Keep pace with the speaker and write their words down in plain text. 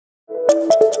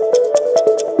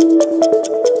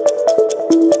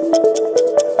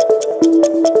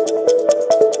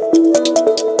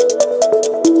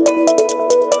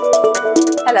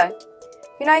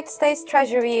United States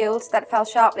Treasury yields that fell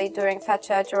sharply during Fed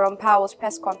Chair Jerome Powell's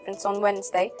press conference on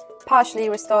Wednesday partially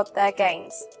restored their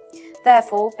gains.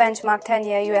 Therefore, benchmark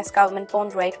 10-year US government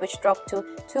bond rate, which dropped to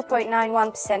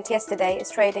 2.91% yesterday, is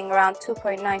trading around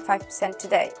 2.95%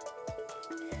 today.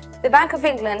 The Bank of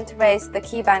England raised the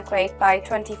key bank rate by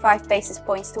 25 basis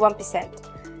points to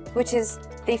 1%, which is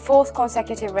the fourth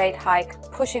consecutive rate hike,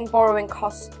 pushing borrowing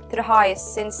costs to the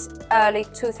highest since early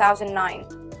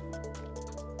 2009.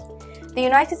 The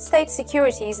United States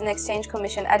Securities and Exchange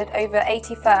Commission added over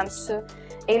 80 firms to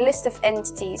a list of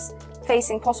entities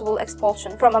facing possible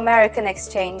expulsion from American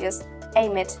exchanges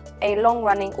amid a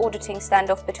long-running auditing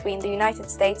standoff between the United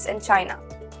States and China.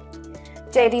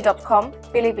 JD.com,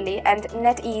 Bilibili and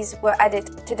NetEase were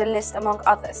added to the list among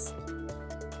others.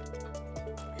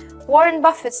 Warren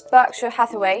Buffett's Berkshire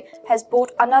Hathaway has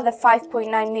bought another 5.9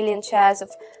 million shares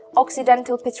of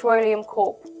Occidental Petroleum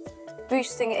Corp.,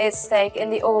 boosting its stake in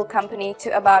the oil company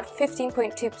to about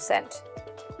 15.2%.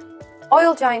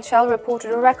 Oil giant Shell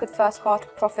reported a record first-quarter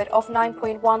profit of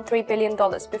 $9.13 billion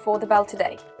before the bell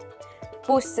today,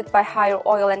 boosted by higher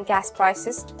oil and gas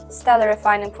prices, stellar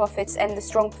refining profits and the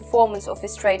strong performance of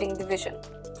its trading division.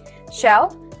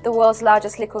 Shell, the world's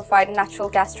largest liquefied natural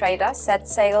gas trader, said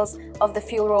sales of the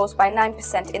fuel rose by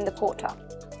 9% in the quarter.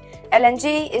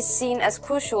 LNG is seen as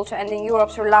crucial to ending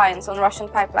Europe's reliance on Russian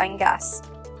pipeline gas.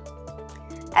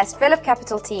 As Phillip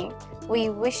Capital team, we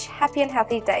wish happy and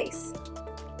healthy days.